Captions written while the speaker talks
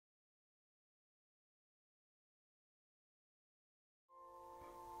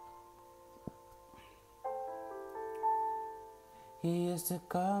He used to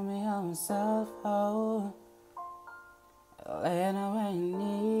call me on my cell phone. Later when you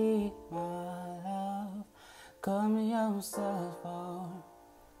need my love, call me on my cell phone.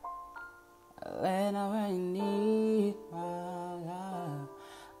 Later when you need my love,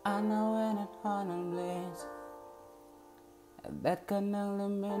 I know when it Hotline Bling. That can only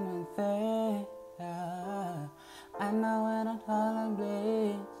mean one thing. I know when it Hotline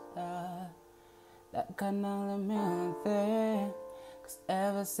Bling. That can only mean one thing. 'Cause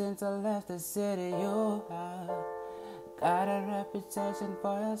ever since I left the city, you have got a reputation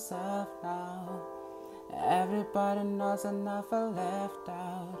for yourself now. Everybody knows I never left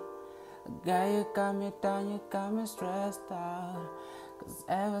out. Girl, you got me down, you got me stressed out. 'Cause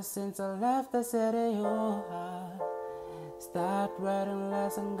ever since I left the city, you have start writing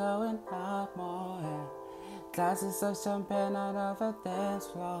less and going out more. Glasses of champagne out of a dance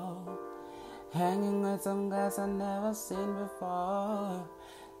floor, hanging with some guys I never seen before.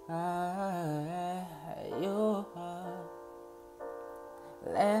 You are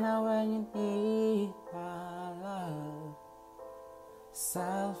later when you need my love,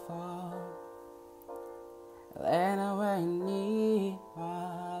 cell phone. Later when you need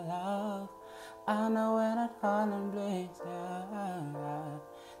my love, I know when it Hotline Bling.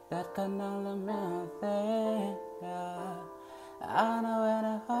 That can only mean one thing. I know when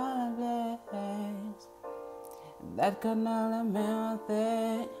it Hotline Bling. That can only mean one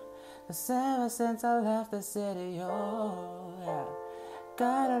thing. 'Cause ever since I left the city,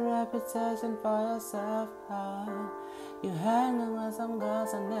 got a reputation for yourself now. You hanging with some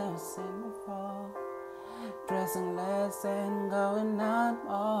girls I never seen before, dressing less and going out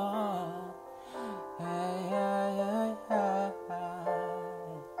more. Yeah.